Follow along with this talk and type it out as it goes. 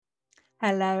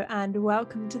Hello and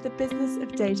welcome to the Business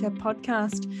of Data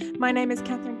podcast. My name is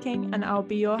Catherine King and I'll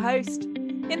be your host.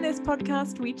 In this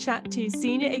podcast, we chat to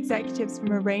senior executives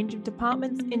from a range of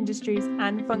departments, industries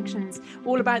and functions,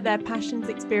 all about their passions,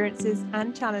 experiences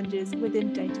and challenges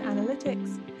within data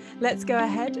analytics. Let's go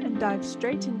ahead and dive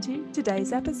straight into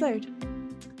today's episode.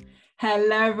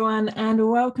 Hello, everyone, and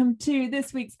welcome to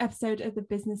this week's episode of the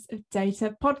Business of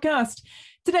Data podcast.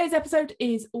 Today's episode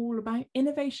is all about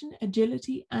innovation,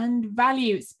 agility, and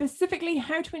value, specifically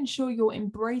how to ensure you're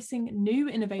embracing new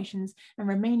innovations and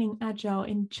remaining agile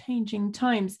in changing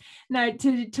times. Now,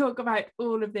 to talk about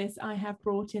all of this, I have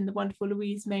brought in the wonderful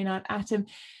Louise Maynard-Atem.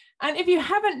 And if you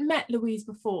haven't met Louise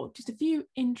before, just a few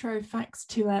intro facts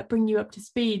to bring you up to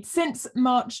speed. Since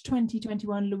March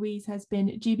 2021, Louise has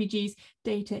been GBG's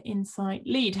Data Insight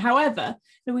Lead. However,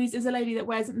 Louise is a lady that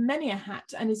wears many a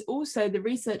hat and is also the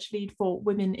research lead for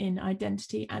Women in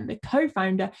Identity and the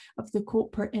co-founder of the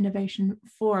Corporate Innovation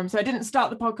Forum. So I didn't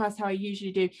start the podcast how I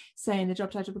usually do, saying the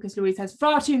job title, because Louise has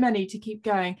far too many to keep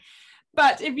going.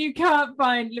 But if you can't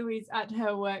find Louise at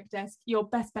her work desk, your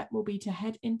best bet will be to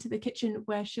head into the kitchen,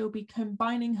 where she'll be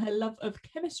combining her love of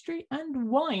chemistry and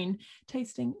wine,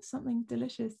 tasting something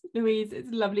delicious. Louise,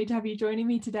 it's lovely to have you joining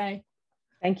me today.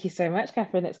 Thank you so much,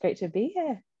 Catherine. It's great to be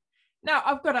here. Now,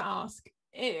 I've got to ask,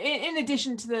 in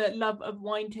addition to the love of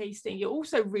wine tasting, you're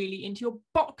also really into your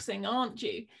boxing, aren't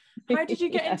you? How did you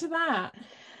get into that?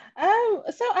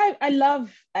 So I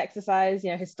love exercise.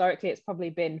 Historically, it's probably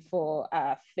been for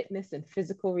fitness and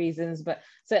physical reasons, but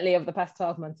certainly over the past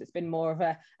 12 months, it's been more of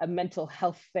a mental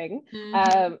health thing.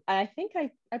 And I think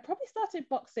I probably started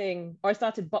boxing, or I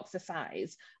started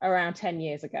boxercise around 10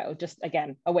 years ago, just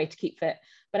again, a way to keep fit.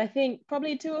 But I think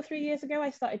probably 2 or 3 years ago, I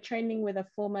started training with a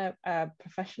former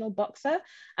professional boxer.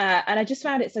 And I just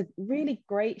found it's a really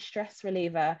great stress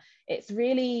reliever. It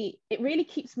really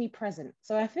keeps me present.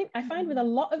 So I find with a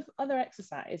lot of other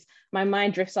exercise, my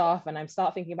mind drifts off and I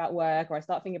start thinking about work, or I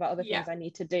start thinking about other things I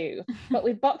need to do. But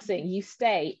with boxing, you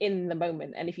stay in the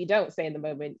moment. And if you don't stay in the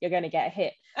moment, you're going to get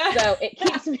hit. So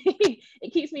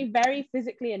it keeps me very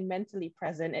physically and mentally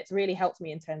present. It's really helped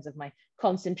me in terms of my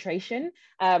concentration.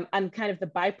 And kind of the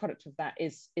byproduct of that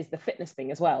is the fitness thing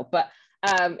as well. But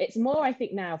it's more, I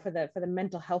think, now for the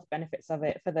mental health benefits of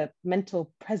it, for the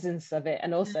mental presence of it,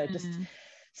 and also just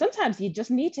sometimes you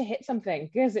just need to hit something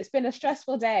because it's been a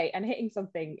stressful day, and hitting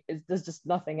something there's just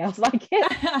nothing else like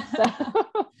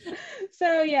it.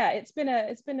 So yeah, it's been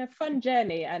a fun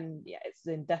journey, and yeah, it's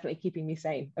been definitely keeping me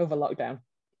sane over lockdown.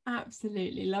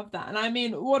 Absolutely love that. And I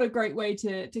mean, what a great way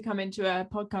to come into a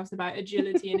podcast about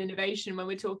agility and innovation when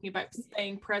we're talking about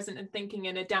staying present and thinking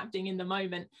and adapting in the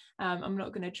moment. I'm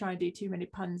not going to try and do too many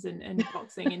puns and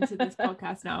boxing into this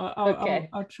podcast now.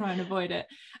 I'll try and avoid it.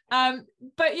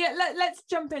 But yeah, let's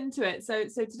jump into it. So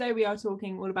today we are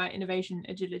talking all about innovation,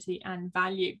 agility and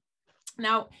value.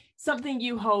 Now, something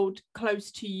you hold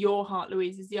close to your heart,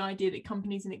 Louise, is the idea that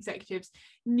companies and executives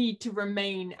need to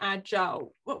remain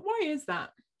agile. Why is that?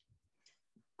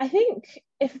 I think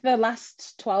if the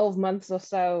last 12 months or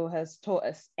so has taught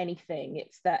us anything,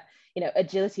 it's that,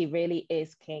 agility really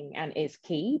is king and is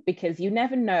key, because you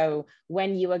never know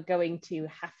when you are going to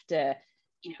have to,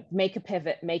 make a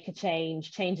pivot, make a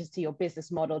changes to your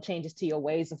business model, changes to your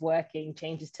ways of working,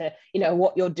 changes to,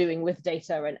 what you're doing with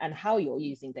data and how you're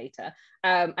using data.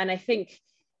 And I think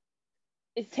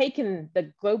it's taken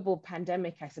the global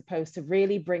pandemic, I suppose, to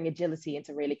really bring agility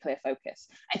into really clear focus.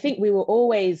 I think we were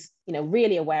always,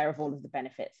 really aware of all of the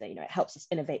benefits. That, it helps us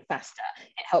innovate faster.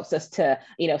 It helps us to,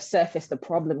 surface the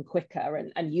problem quicker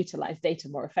and utilize data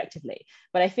more effectively.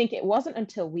 But I think it wasn't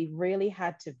until we really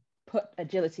had to put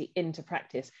agility into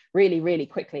practice really, really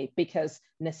quickly, because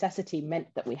necessity meant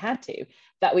that we had to,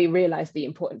 that we realized the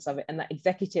importance of it, and that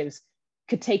executives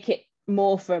could take it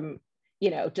more from,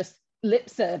 just lip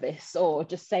service or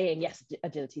just saying, yes,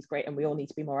 agility is great and we all need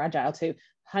to be more agile, to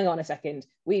hang on a second,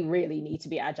 we really need to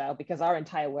be agile because our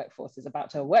entire workforce is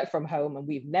about to work from home and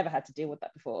we've never had to deal with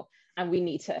that before, and we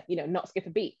need to not skip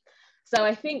a beat. So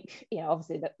I think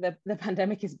obviously the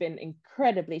pandemic has been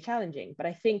incredibly challenging, but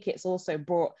I think it's also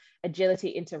brought agility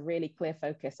into really clear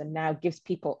focus, and now gives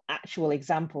people actual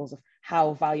examples of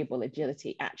how valuable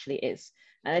agility actually is.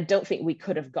 And I don't think we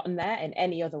could have gotten there in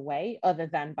any other way other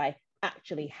than by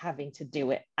actually having to do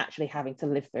it, actually having to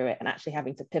live through it, and actually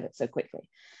having to pivot so quickly.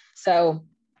 So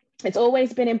it's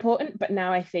always been important, but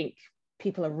now I think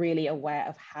people are really aware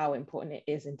of how important it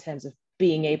is in terms of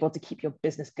being able to keep your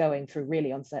business going through really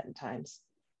uncertain times.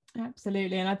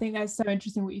 Absolutely. And I think that's so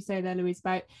interesting what you say there, Louise,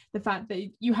 about the fact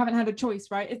that you haven't had a choice,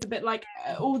 right? It's a bit like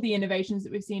all the innovations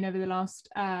that we've seen over the last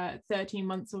 13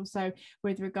 months or so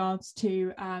with regards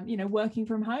to, working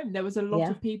from home. There was a lot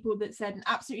of people that said,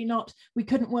 absolutely not, we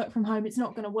couldn't work from home, it's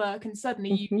not going to work. And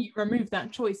suddenly you removed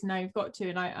that choice and now you've got to.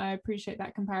 And I appreciate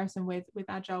that comparison with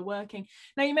Agile working.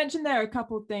 Now, you mentioned there are a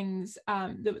couple of things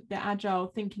that the Agile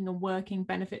thinking and working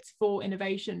benefits for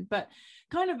innovation, but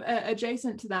kind of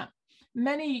adjacent to that,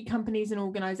 many companies and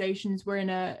organizations were in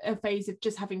a phase of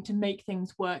just having to make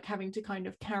things work, having to kind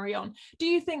of carry on. Do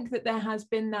you think that there has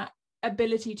been that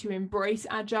ability to embrace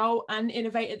Agile and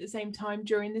innovate at the same time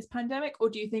during this pandemic? Or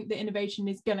do you think that innovation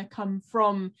is going to come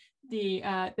from the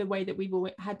way that we've all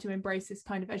had to embrace this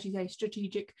kind of, as you say,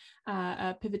 strategic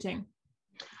pivoting?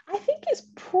 I think it's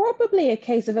probably a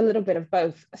case of a little bit of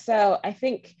both. So I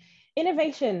think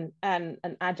innovation and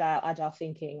agile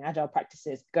thinking, agile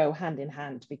practices go hand in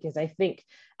hand, because I think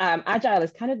agile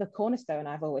is kind of the cornerstone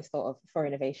I've always thought of for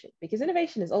innovation, because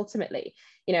innovation is ultimately,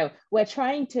 we're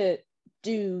trying to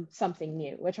do something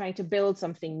new, we're trying to build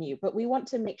something new, but we want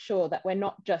to make sure that we're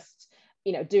not just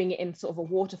doing it in sort of a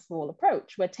waterfall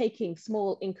approach. We're taking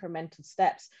small incremental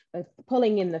steps, we're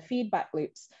pulling in the feedback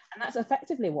loops. And that's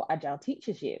effectively what Agile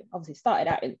teaches you. Obviously started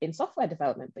out in software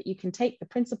development, but you can take the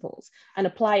principles and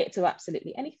apply it to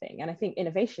absolutely anything. And I think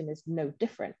innovation is no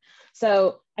different.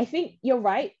 So I think you're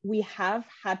right, we have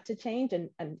had to change, and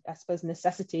I suppose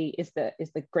necessity is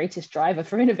the greatest driver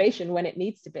for innovation when it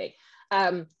needs to be.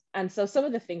 And so some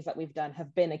of the things that we've done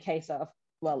have been a case of,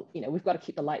 well, we've got to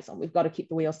keep the lights on, we've got to keep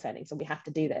the wheels turning, so we have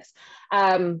to do this.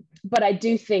 But I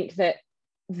do think that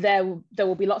there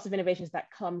will be lots of innovations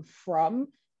that come from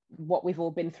what we've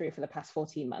all been through for the past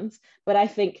 14 months. But I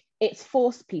think it's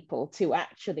forced people to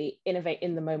actually innovate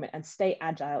in the moment and stay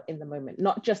agile in the moment,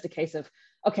 not just a case of,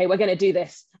 okay, we're going to do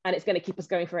this and it's going to keep us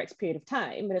going for X period of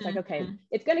time. But it's like, okay,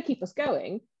 it's going to keep us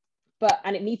going,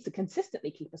 and it needs to consistently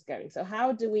keep us going. So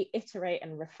how do we iterate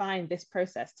and refine this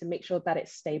process to make sure that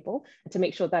it's stable and to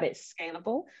make sure that it's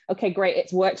scalable? Okay, great,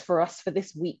 it's worked for us for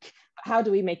this week. How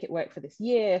do we make it work for this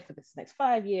year, for this next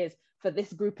 5 years, for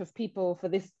this group of people, for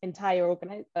this entire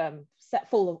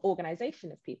set full of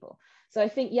organization of people? So I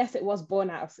think, yes, it was born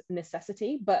out of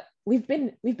necessity, but we've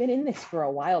been in this for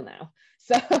a while now.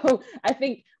 So I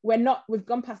think we've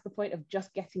gone past the point of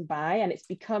just getting by, and it's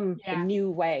become the new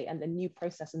way and the new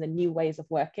process and the new ways of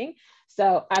working.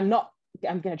 So I'm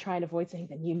going to try and avoid saying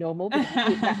the new normal, because I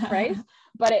hate that phrase,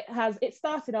 but it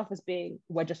started off as being,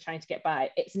 we're just trying to get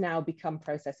by. It's now become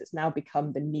process. It's now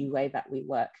become the new way that we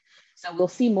work. So we'll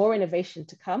see more innovation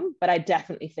to come, but I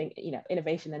definitely think,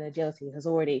 innovation and agility has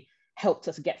already helped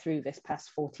us get through this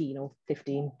past 14 or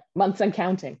 15 months and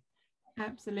counting.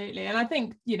 Absolutely. And I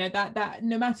think, that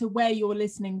no matter where you're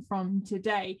listening from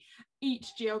today,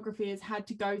 each geography has had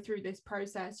to go through this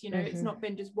process. It's not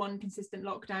been just one consistent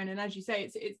lockdown. And as you say,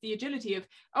 it's the agility of,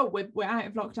 we're out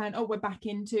of lockdown, we're back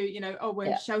into,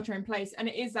 we're shelter in place. And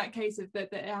it is that case of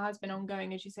that it has been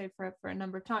ongoing, as you say, for a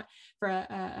number of time, for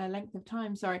a length of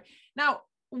time. Sorry. Now,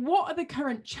 what are the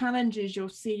current challenges you're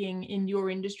seeing in your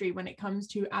industry when it comes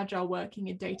to agile working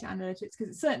and data analytics?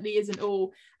 Because it certainly isn't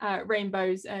all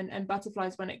rainbows and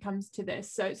butterflies when it comes to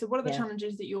this. So what are the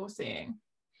challenges that you're seeing?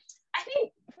 I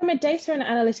think from a data and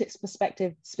analytics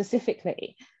perspective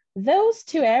specifically, those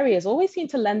two areas always seem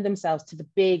to lend themselves to the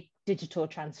big digital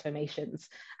transformations,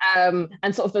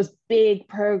 and sort of those big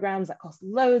programs that cost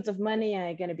loads of money and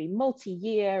are going to be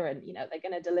multi-year, and they're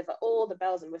going to deliver all the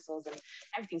bells and whistles and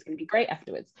everything's going to be great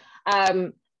afterwards.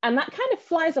 And that kind of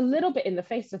flies a little bit in the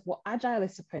face of what Agile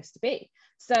is supposed to be.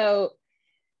 So,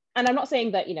 and I'm not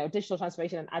saying that digital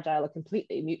transformation and Agile are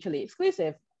completely mutually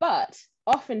exclusive, but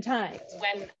oftentimes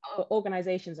when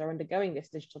organizations are undergoing this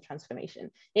digital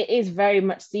transformation, it is very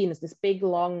much seen as this big,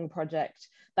 long project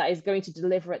that is going to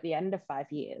deliver at the end of 5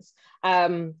 years.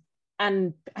 And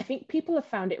I think people have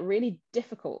found it really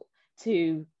difficult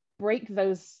to break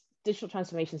those digital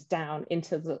transformations down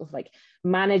into sort of like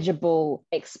manageable,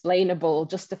 explainable,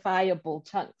 justifiable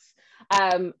chunks.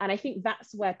 And I think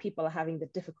that's where people are having the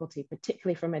difficulty,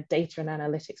 particularly from a data and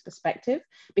analytics perspective,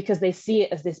 because they see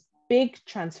it as this big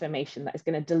transformation that is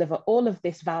going to deliver all of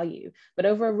this value, but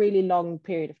over a really long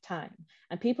period of time.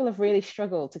 And people have really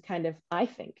struggled to kind of, I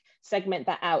think, segment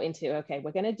that out into, okay,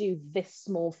 we're going to do this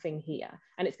small thing here,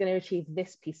 and it's going to achieve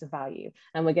this piece of value.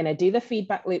 And we're going to do the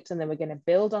feedback loops, and then we're going to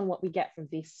build on what we get from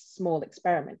this small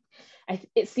experiment.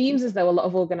 It seems as though a lot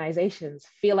of organizations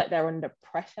feel like they're under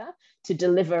pressure to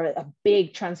deliver a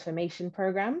big transformation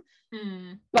program,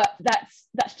 But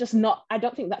that's just not, I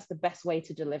don't think that's the best way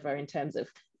to deliver in terms of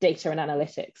data and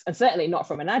analytics, and certainly not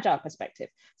from an agile perspective.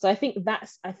 So I think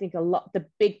the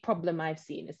big problem I've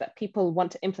seen is that people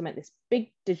want to implement this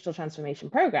big digital transformation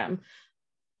program,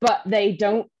 but they're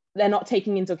not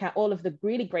taking into account all of the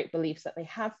really great beliefs that they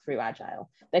have through Agile.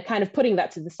 They're kind of putting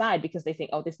that to the side because they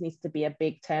think, oh, this needs to be a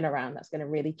big turnaround that's going to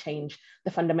really change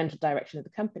the fundamental direction of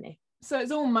the company. So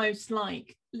it's almost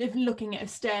like looking at a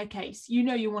staircase,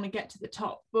 you want to get to the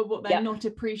top, but what they're not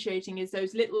appreciating is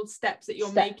those little steps that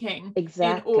you're making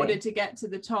in order to get to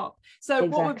the top. So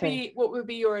what would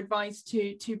be your advice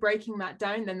to breaking that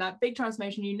down then, that big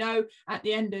transformation, at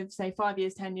the end of say 5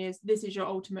 years, 10 years, this is your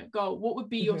ultimate goal? What would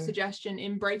be your suggestion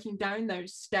in breaking down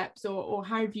those steps, or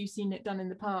how have you seen it done in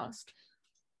the past?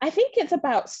 I think it's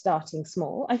about starting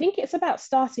small. I think it's about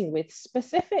starting with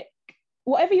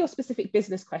whatever your specific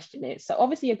business question is. So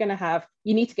obviously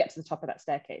you need to get to the top of that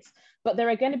staircase, but there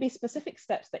are going to be specific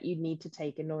steps that you need to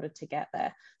take in order to get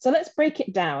there. So let's break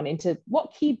it down into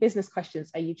what key business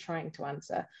questions are you trying to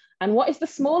answer? And what is the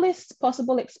smallest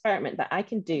possible experiment that I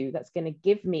can do that's going to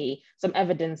give me some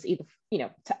evidence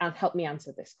to help me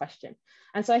answer this question?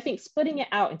 And so I think splitting it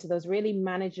out into those really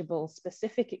manageable,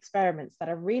 specific experiments that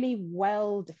are really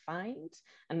well defined.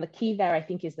 And the key there, I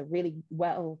think, is the really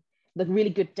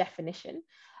good definition,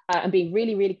 and being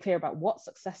really, really clear about what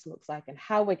success looks like and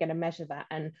how we're going to measure that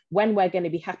and when we're going to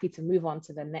be happy to move on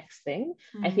to the next thing.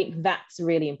 I think that's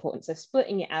really important. So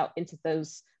splitting it out into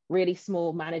those really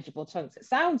small, manageable chunks. It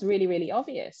sounds really, really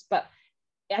obvious, but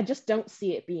I just don't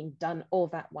see it being done all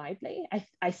that widely.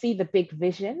 I see the big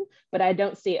vision, but I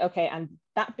don't see, okay, and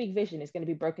that big vision is going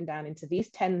to be broken down into these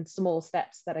 10 small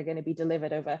steps that are going to be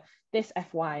delivered over this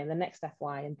FY and the next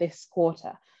FY and this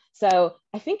quarter. So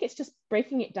I think it's just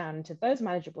breaking it down into those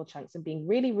manageable chunks and being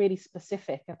really, really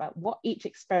specific about what each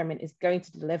experiment is going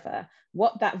to deliver,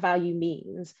 what that value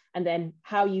means, and then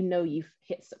how you've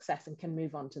hit success and can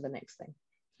move on to the next thing.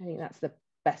 I think that's the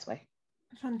best way.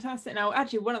 Fantastic. Now,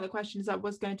 actually, one of the questions I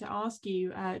was going to ask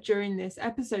you during this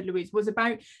episode, Louise, was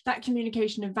about that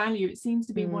communication of value. It seems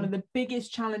to be one of the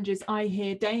biggest challenges I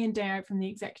hear day in, day out from the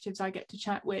executives I get to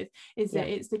chat with, is that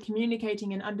it's the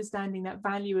communicating and understanding that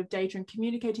value of data and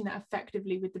communicating that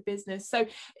effectively with the business. So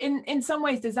in some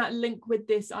ways, does that link with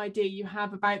this idea you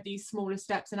have about these smaller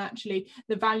steps, and actually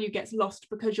the value gets lost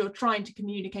because you're trying to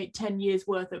communicate 10 years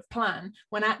worth of plan,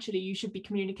 when actually you should be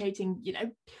communicating,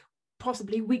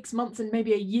 possibly weeks, months, and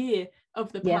maybe a year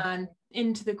of the plan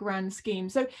into the grand scheme.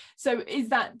 So is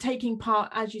that taking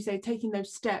part, as you say, taking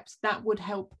those steps that would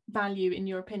help value, in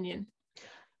your opinion?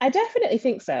 I definitely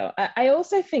think so. I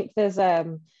also think there's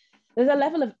a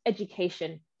level of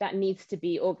education that needs to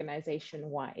be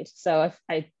organization-wide. So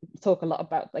I talk a lot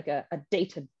about like a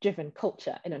data-driven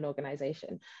culture in an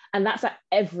organization, and that's at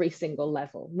every single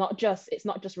level. It's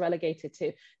not just relegated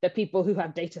to the people who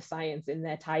have data science in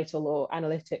their title or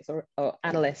analytics or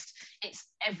analyst. It's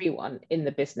everyone in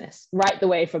the business, right the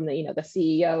way from the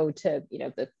CEO to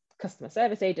the customer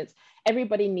service agents.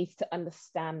 Everybody needs to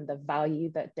understand the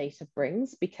value that data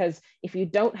brings, because if you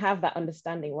don't have that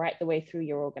understanding right the way through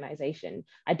your organization,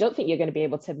 I don't think you're going to be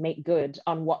able to make good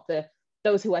on what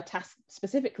those who are tasked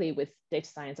specifically with data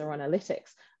science or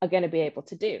analytics are going to be able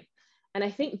to do. And I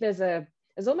think there's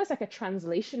almost like a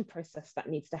translation process that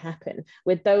needs to happen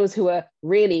with those who are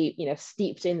really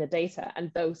steeped in the data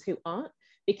and those who aren't,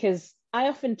 because I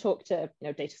often talk to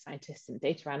data scientists and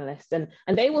data analysts, and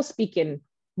they will speak in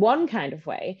one kind of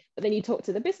way, but then you talk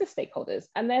to the business stakeholders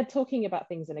and they're talking about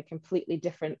things in a completely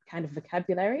different kind of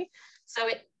vocabulary. So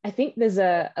I think there's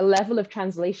a level of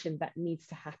translation that needs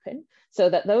to happen, so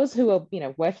that those who are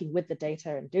working with the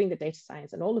data and doing the data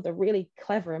science and all of the really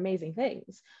clever, amazing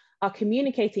things are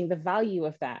communicating the value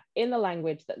of that in the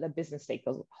language that the business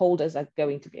stakeholders are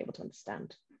going to be able to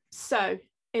understand. So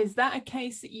is that a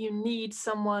case that you need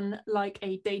someone like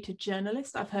a data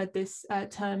journalist? I've heard this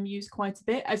term used quite a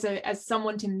bit, as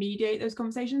someone to mediate those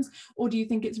conversations, or do you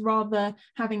think it's rather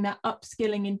having that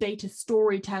upskilling in data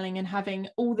storytelling and having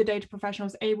all the data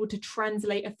professionals able to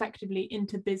translate effectively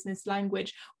into business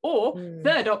language? Or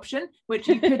third option, which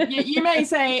you may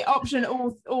say option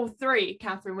all three,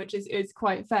 Catherine, which is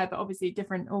quite fair, but obviously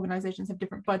different organizations have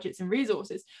different budgets and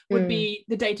resources, would be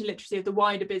the data literacy of the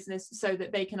wider business, so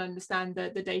that they can understand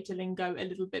the data lingo a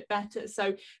little bit better.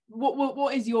 So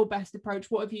what is your best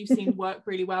approach? What have you seen work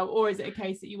really well? Or is it a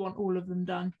case that you want all of them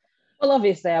done? Well,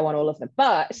 obviously I want all of them,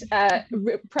 but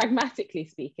pragmatically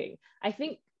speaking, I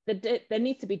think there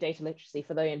needs to be data literacy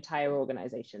for the entire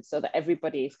organization, so that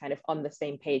everybody is kind of on the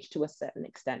same page to a certain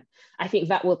extent. I think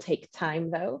that will take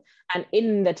time though. And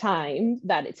in the time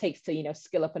that it takes to,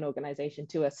 skill up an organization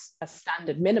to a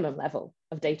standard minimum level,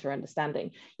 of data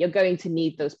understanding, you're going to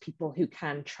need those people who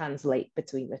can translate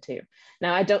between the two.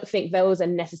 Now, I don't think those are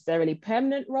necessarily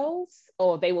permanent roles,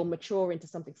 or they will mature into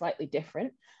something slightly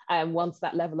different once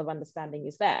that level of understanding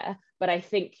is there. But I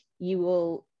think you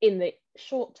will, in the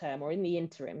short term or in the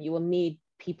interim, you will need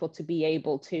people to be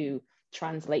able to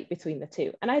translate between the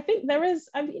two. And I think there is,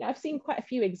 I've seen quite a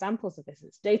few examples of this.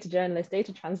 It's data journalists,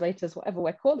 data translators, whatever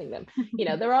we're calling them.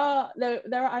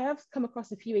 I have come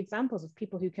across a few examples of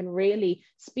people who can really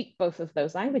speak both of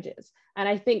those languages. And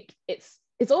I think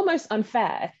it's almost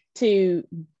unfair to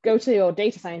go to your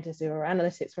data scientists or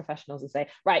analytics professionals and say,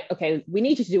 right, okay, we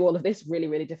need you to do all of this really,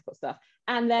 really difficult stuff.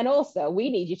 And then also we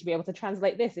need you to be able to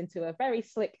translate this into a very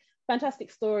slick,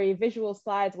 fantastic story, visual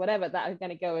slides, whatever, that are going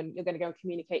to go and you're going to go and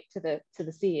communicate to the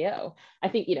CEO. I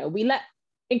think, we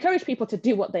encourage people to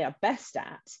do what they are best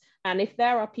at. And if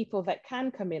there are people that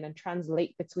can come in and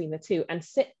translate between the two and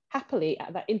sit happily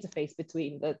at that interface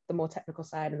between the more technical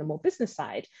side and the more business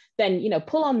side, then,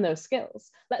 pull on those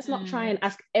skills. Let's not try and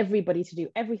ask everybody to do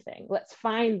everything. Let's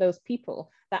find those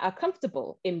people that are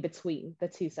comfortable in between the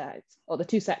two sides or the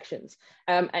two sections,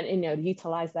 and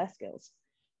utilize their skills.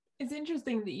 It's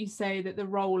interesting that you say that the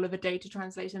role of a data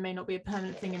translator may not be a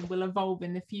permanent thing and will evolve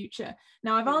in the future.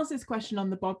 Now, I've asked this question on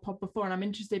the Bod Pod before, and I'm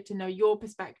interested to know your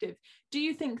perspective. Do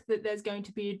you think that there's going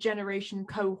to be a generation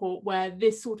cohort where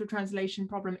this sort of translation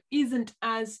problem isn't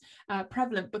as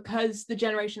prevalent because the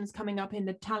generations coming up in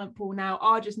the talent pool now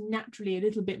are just naturally a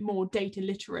little bit more data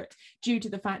literate due to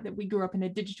the fact that we grew up in a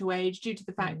digital age, due to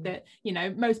the fact that,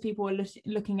 most people are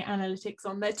looking at analytics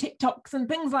on their TikToks and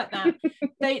things like that.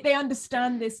 They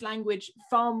understand this language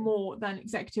far more than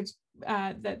executives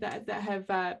that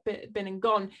have been and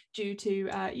gone due to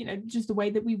just the way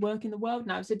that we work in the world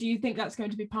now. So do you think that's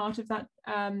going to be part of that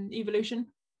evolution?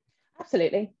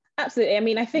 Absolutely. I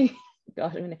mean, I think,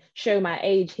 gosh, I'm going to show my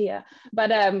age here,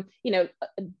 but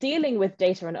dealing with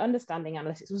data and understanding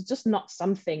analytics was just not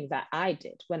something that I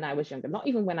did when I was younger, not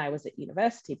even when I was at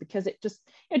university, because it just,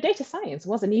 data science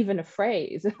wasn't even a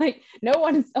phrase. Like no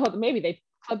one, or maybe they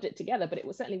clubbed it together, but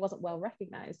it certainly wasn't well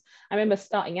recognized. I remember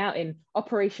starting out in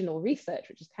operational research,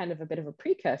 which is kind of a bit of a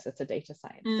precursor to data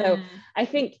science. So I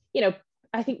think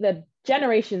the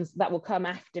generations that will come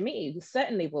after me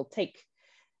certainly will take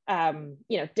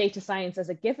data science as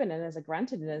a given and as a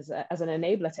granted and as an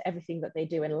enabler to everything that they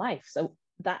do in life. So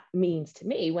that means to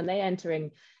me, when they're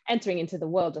entering into the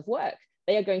world of work,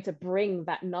 they are going to bring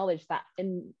that knowledge, that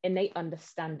innate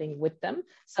understanding with them.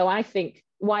 So I think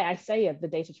why I say the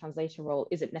data translator role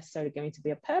isn't necessarily going to be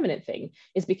a permanent thing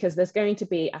is because there's going to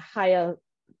be a higher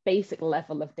basic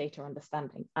level of data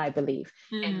understanding, I believe,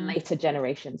 in later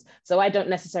generations. So I don't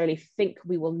necessarily think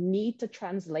we will need to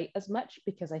translate as much,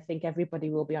 because I think everybody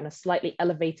will be on a slightly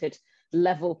elevated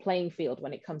level playing field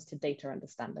when it comes to data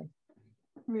understanding.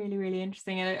 Really, really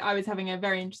interesting. And I was having a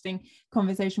very interesting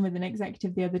conversation with an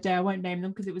executive the other day. I won't name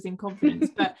them because it was in confidence,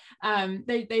 but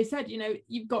they said,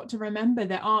 you've got to remember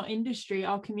that our industry,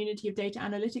 our community of data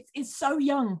analytics is so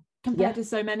young compared to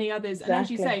so many others. Exactly. And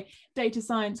as you say, data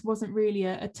science wasn't really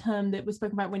a term that was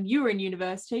spoken about when you were in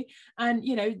university. And,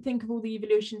 think of all the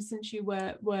evolution since you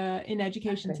were in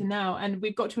education to now. And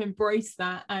we've got to embrace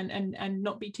that and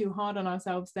not be too hard on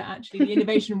ourselves that actually the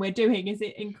innovation we're doing is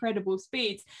at incredible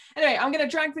speeds. Anyway, I'm going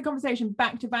to drag the conversation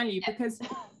back to value because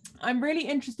I'm really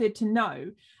interested to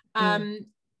know,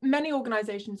 many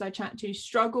organizations I chat to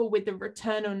struggle with the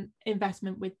return on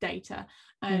investment with data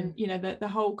and the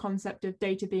whole concept of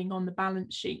data being on the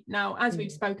balance sheet. Now, as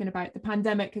we've spoken about, the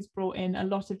pandemic has brought in a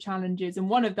lot of challenges, and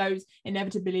one of those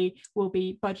inevitably will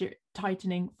be budget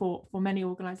tightening for many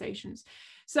organizations.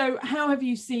 So how have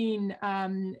you seen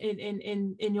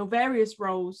in your various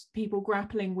roles people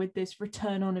grappling with this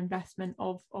return on investment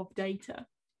of data?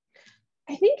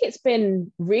 I think it's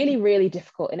been really, really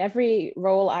difficult in every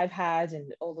role I've had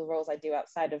and all the roles I do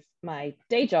outside of my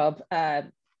day job,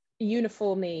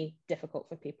 uniformly difficult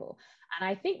for people. And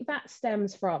I think that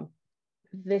stems from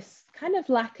this kind of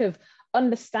lack of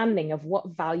understanding of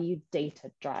what value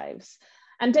data drives.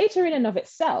 And data in and of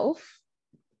itself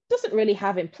doesn't really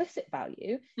have implicit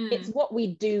value. It's what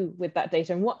we do with that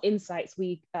data and what insights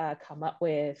we come up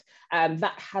with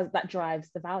that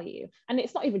drives the value. And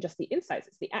it's not even just the insights,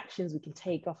 it's the actions we can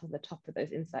take off of the top of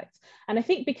those insights. And I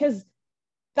think because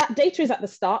that data is at the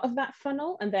start of that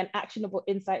funnel and then actionable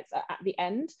insights are at the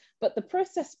end, but the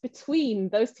process between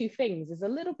those two things is a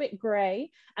little bit gray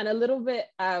and a little bit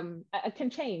can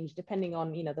change depending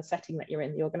on the setting that you're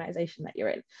in, the organization that you're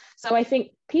in. So I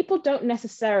think people don't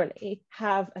necessarily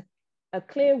have a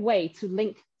clear way to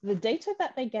link the data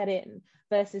that they get in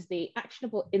versus the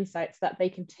actionable insights that they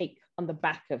can take on the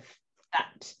back of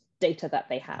that data that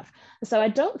they have. So I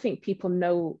don't think people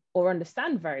know or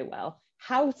understand very well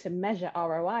how to measure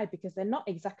ROI because they're not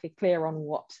exactly clear on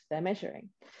what they're measuring.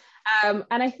 And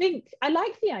I think I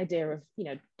like the idea of,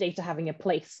 data having a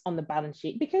place on the balance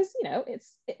sheet because,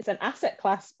 it's an asset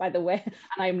class, by the way, and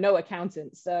I'm no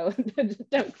accountant, so don't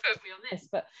quote me on this,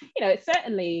 but, it's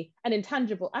certainly an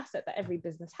intangible asset that every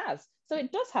business has. So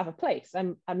it does have a place.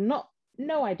 I'm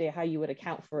no idea how you would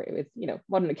account for it with,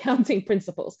 modern accounting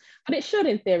principles, but it should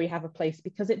in theory have a place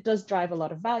because it does drive a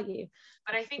lot of value.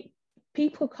 But I think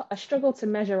people struggle to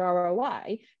measure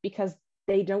ROI because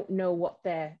they don't know what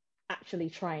they're actually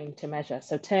trying to measure.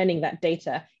 So turning that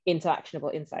data into actionable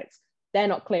insights, they're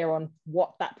not clear on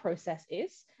what that process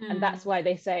is. And that's why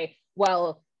they say,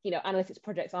 well, analytics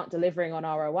projects aren't delivering on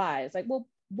ROI. It's like, well,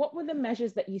 what were the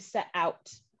measures that you set out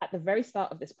at the very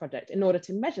start of this project in order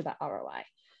to measure that ROI?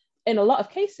 In a lot of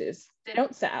cases, they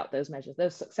don't set out those measures,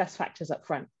 those success factors up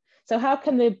front. So how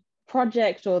can the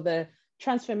project or the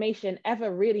transformation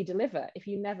ever really deliver if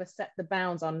you never set the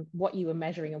bounds on what you were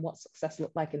measuring and what success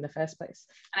looked like in the first place?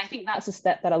 And I think that's a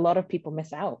step that a lot of people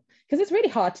miss out because it's really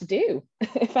hard to do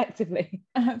effectively.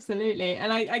 Absolutely.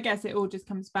 And I guess it all just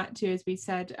comes back to, as we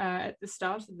said at the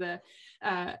start of the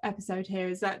episode here,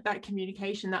 is that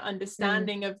communication, that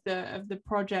understanding of the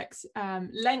project's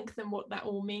length and what that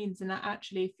all means. And that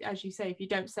actually, as you say, if you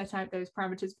don't set out those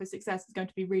parameters for success, it's going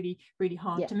to be really, really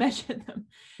hard to measure them.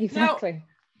 Exactly. Now,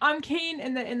 I'm keen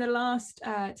in the last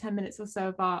 10 minutes or so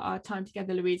of our time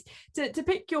together, Louise, to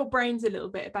pick your brains a little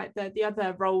bit about the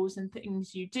other roles and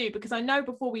things you do, because I know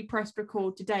before we pressed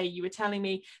record today, you were telling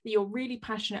me that you're really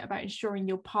passionate about ensuring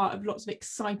you're part of lots of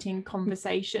exciting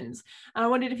conversations. And I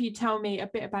wondered if you'd tell me a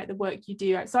bit about the work you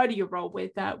do outside of your role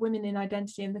with Women in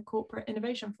Identity and the Corporate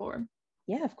Innovation Forum.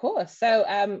 Yeah, of course. So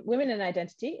Women in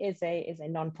Identity is a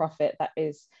non-profit that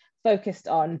is focused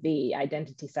on the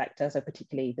identity sector, so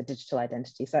particularly the digital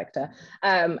identity sector.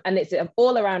 And it's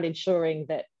all around ensuring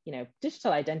that,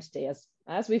 digital identity,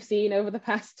 as we've seen over the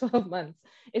past 12 months,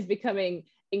 is becoming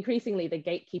increasingly the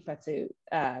gatekeeper to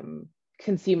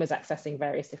consumers accessing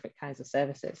various different kinds of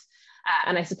services.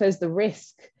 And I suppose the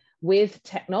risk with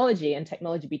technology and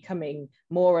technology becoming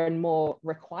more and more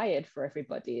required for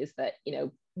everybody is that,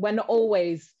 we're not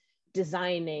always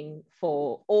designing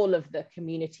for all of the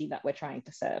community that we're trying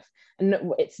to serve.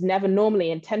 And it's never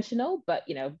normally intentional, but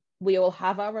we all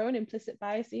have our own implicit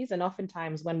biases. And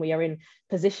oftentimes when we are in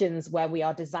positions where we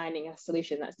are designing a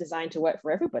solution that's designed to work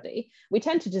for everybody, we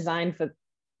tend to design for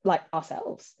like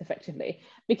ourselves effectively,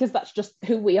 because that's just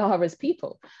who we are as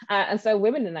people. And so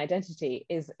Women in Identity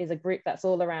is a group that's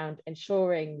all around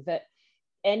ensuring that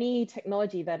any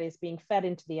technology that is being fed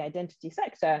into the identity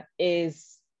sector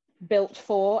is built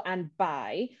for and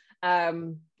by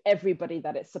everybody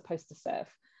that it's supposed to serve.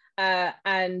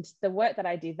 And the work that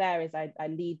I do there is I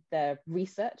lead the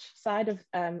research side of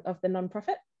the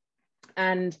nonprofit.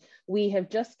 And we have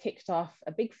just kicked off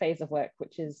a big phase of work,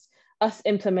 which is us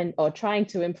trying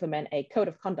to implement a code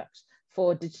of conduct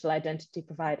for digital identity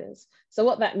providers. So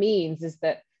what that means is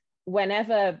that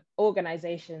whenever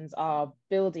organizations are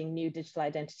building new digital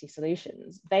identity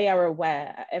solutions, they are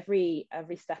aware at every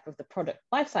step of the product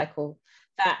lifecycle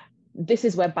that this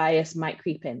is where bias might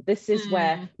creep in. This is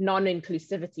where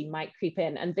non-inclusivity might creep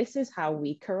in. And this is how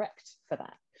we correct for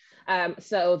that.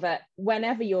 So that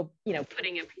whenever you're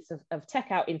putting a piece of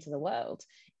tech out into the world,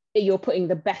 you're putting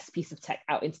the best piece of tech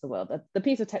out into the world, the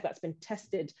piece of tech that's been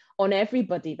tested on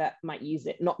everybody that might use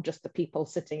it, not just the people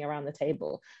sitting around the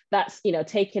table. That's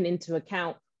taken into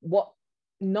account what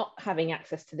not having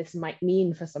access to this might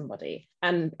mean for somebody,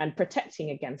 and protecting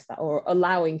against that, or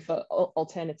allowing for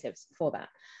alternatives for that.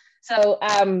 So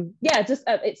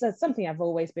it's something I've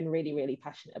always been really, really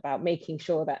passionate about, making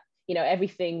sure that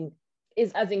everything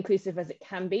is as inclusive as it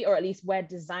can be, or at least we're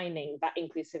designing that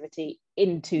inclusivity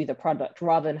into the product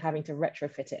rather than having to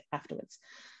retrofit it afterwards.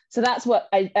 So that's what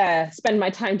I spend my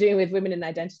time doing with Women in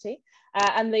Identity.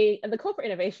 And the Corporate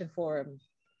Innovation Forum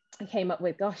I came up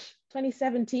with,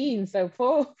 2017, so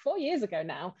four years ago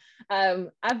now.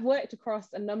 I've worked across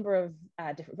a number of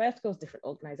different verticals, different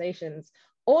organizations,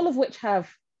 all of which have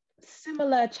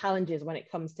similar challenges when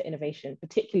it comes to innovation,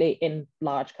 particularly in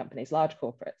large companies, large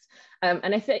corporates.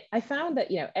 And I found that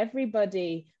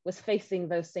everybody was facing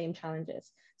those same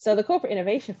challenges. So the Corporate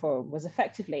Innovation Forum was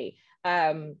effectively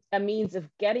a means of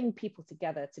getting people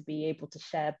together to be able to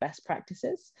share best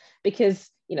practices, because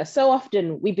so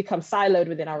often we become siloed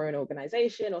within our own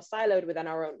organization or siloed within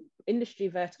our own industry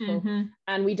vertical,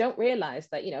 and we don't realize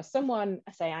that someone,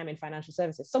 say I'm in financial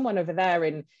services, someone over there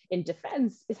in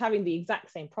defense is having the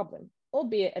exact same problem,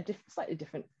 albeit a slightly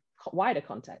different wider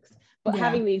context, but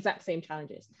having the exact same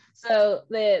challenges. So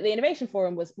the Innovation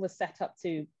Forum was set up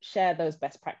to share those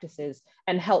best practices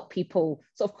and help people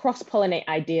sort of cross-pollinate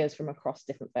ideas from across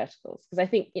different verticals. Because I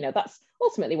think, that's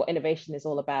ultimately what innovation is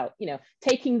all about,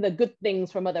 taking the good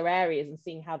things from other areas and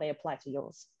seeing how they apply to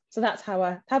yours. So that's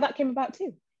how that came about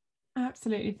too.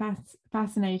 Absolutely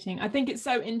fascinating. I think it's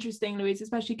so interesting, Louise,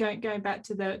 especially going back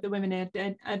to the women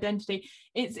identity.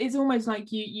 It's almost like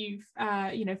you've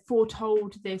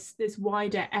foretold this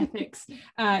wider ethics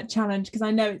challenge, because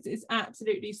I know it's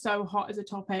absolutely so hot as a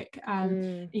topic.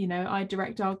 I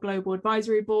direct our global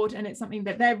advisory board, and it's something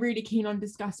that they're really keen on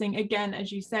discussing. Again,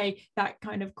 as you say, that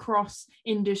kind of cross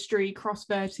industry, cross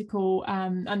vertical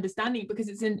understanding, because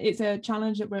it's a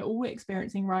challenge that we're all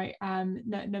experiencing, right?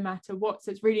 No matter what.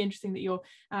 So it's really interesting that you're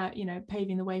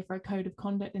paving the way for a code of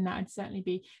conduct in that. I'd certainly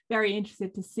be very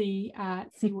interested to see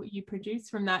what you produce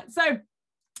from that. So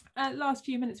last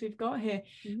few minutes we've got here,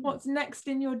 what's next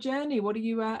in your journey? What are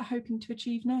you hoping to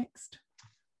achieve next?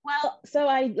 Well, so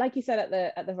I, like you said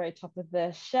at the very top of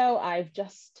the show, I've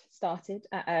just started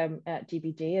at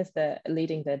GBG as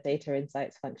leading the data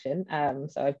insights function.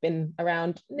 So I've been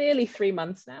around nearly 3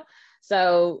 months now.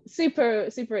 So super,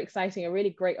 super exciting, a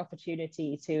really great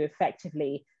opportunity to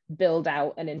effectively build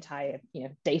out an entire,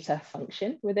 data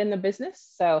function within the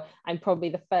business. So I'm probably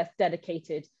the first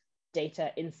dedicated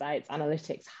data insights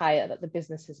analytics hire that the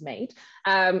business has made.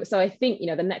 So I think,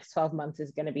 the next 12 months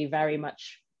is going to be very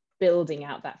much building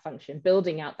out that function,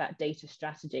 building out that data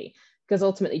strategy, because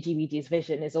ultimately GBG's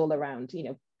vision is all around,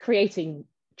 creating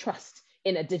trust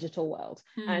in a digital world.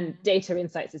 And data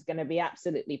insights is going to be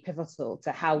absolutely pivotal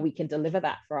to how we can deliver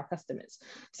that for our customers.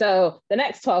 So the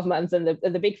next 12 months and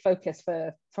the big focus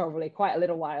for probably quite a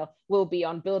little while will be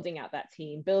on building out that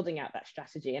team, building out that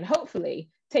strategy, and hopefully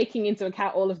taking into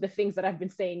account all of the things that I've been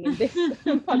saying in this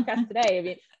podcast today. I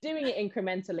mean, doing it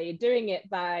incrementally, doing it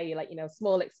by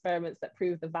small experiments that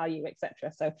prove the value,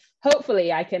 etc. So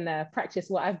hopefully I can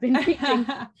practice what I've been preaching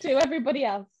to everybody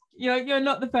else. You're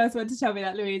not the first one to tell me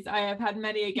that, Louise. I have had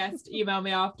many a guest email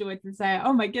me afterwards and say,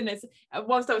 oh my goodness,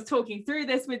 whilst I was talking through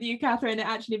this with you, Catherine, it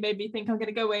actually made me think I'm going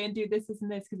to go away and do this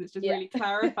and this, because it's just really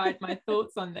clarified my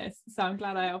thoughts on this. So I'm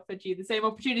glad I offered you the same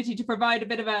opportunity to provide a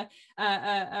bit of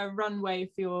a runway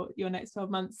for your next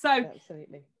 12 months. So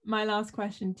absolutely. My last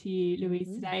question to you,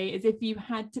 Louise, today is, if you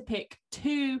had to pick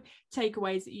 2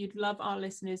 takeaways that you'd love our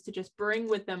listeners to just bring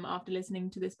with them after listening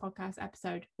to this podcast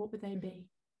episode, what would they be?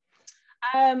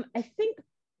 I think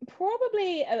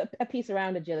probably a piece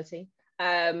around agility,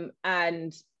 and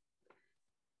I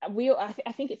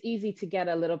think it's easy to get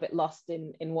a little bit lost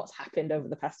in what's happened over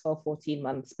the past 12, 14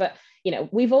 months, but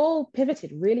we've all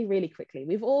pivoted really, really quickly.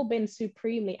 We've all been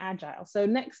supremely agile. So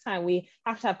next time we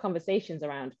have to have conversations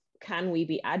around, can we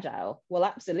be agile? Well,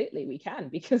 absolutely we can,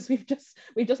 because we've just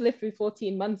lived through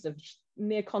 14 months of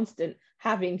near constant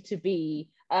having to be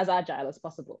as agile as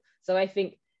possible. So I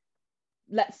think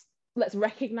let's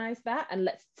recognize that, and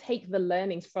let's take the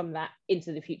learnings from that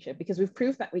into the future, because we've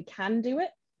proved that we can do it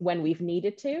when we've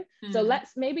needed to. So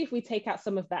let's, maybe if we take out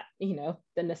some of that,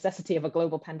 the necessity of a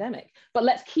global pandemic, but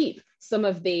let's keep some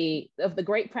of the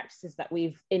great practices that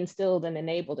we've instilled and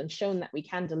enabled and shown that we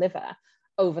can deliver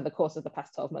over the course of the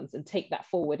past 12 months, and take that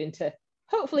forward into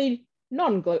hopefully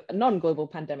non-global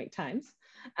pandemic times.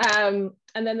 And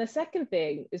then the second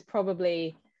thing is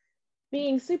probably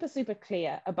being super, super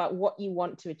clear about what you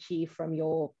want to achieve from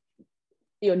your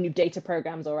new data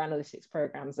programs or analytics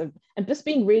programs, and just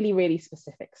being really, really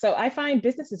specific. So I find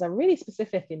businesses are really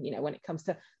specific in, when it comes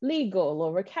to legal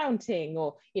or accounting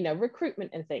or,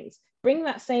 recruitment and things. Bring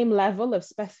that same level of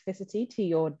specificity to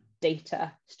your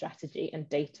data strategy and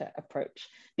data approach,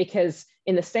 because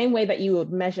in the same way that you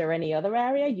would measure any other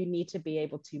area, you need to be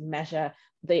able to measure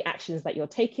the actions that you're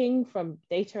taking from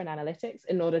data and analytics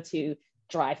in order to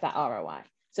drive that ROI.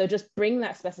 So just bring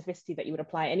that specificity that you would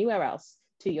apply anywhere else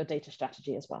to your data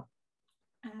strategy as well.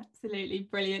 Absolutely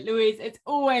brilliant. Louise, it's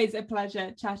always a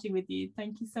pleasure chatting with you.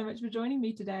 Thank you so much for joining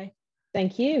me today.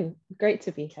 Thank you. Great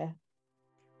to be here.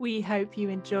 We hope you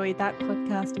enjoyed that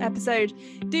podcast episode.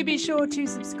 Do be sure to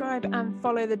subscribe and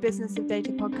follow the Business of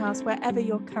Data podcast wherever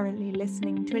you're currently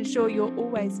listening, to ensure you're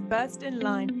always first in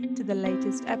line to the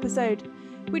latest episode.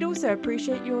 We'd also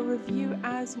appreciate your review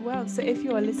as well. So if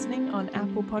you are listening on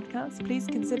Apple Podcasts, please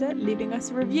consider leaving us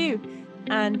a review.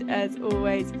 And as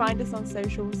always, find us on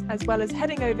socials, as well as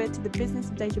heading over to the Business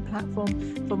of Data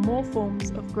platform for more forms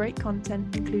of great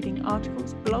content, including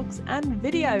articles, blogs, and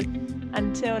video.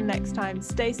 Until next time,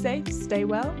 stay safe, stay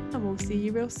well, and we'll see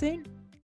you real soon.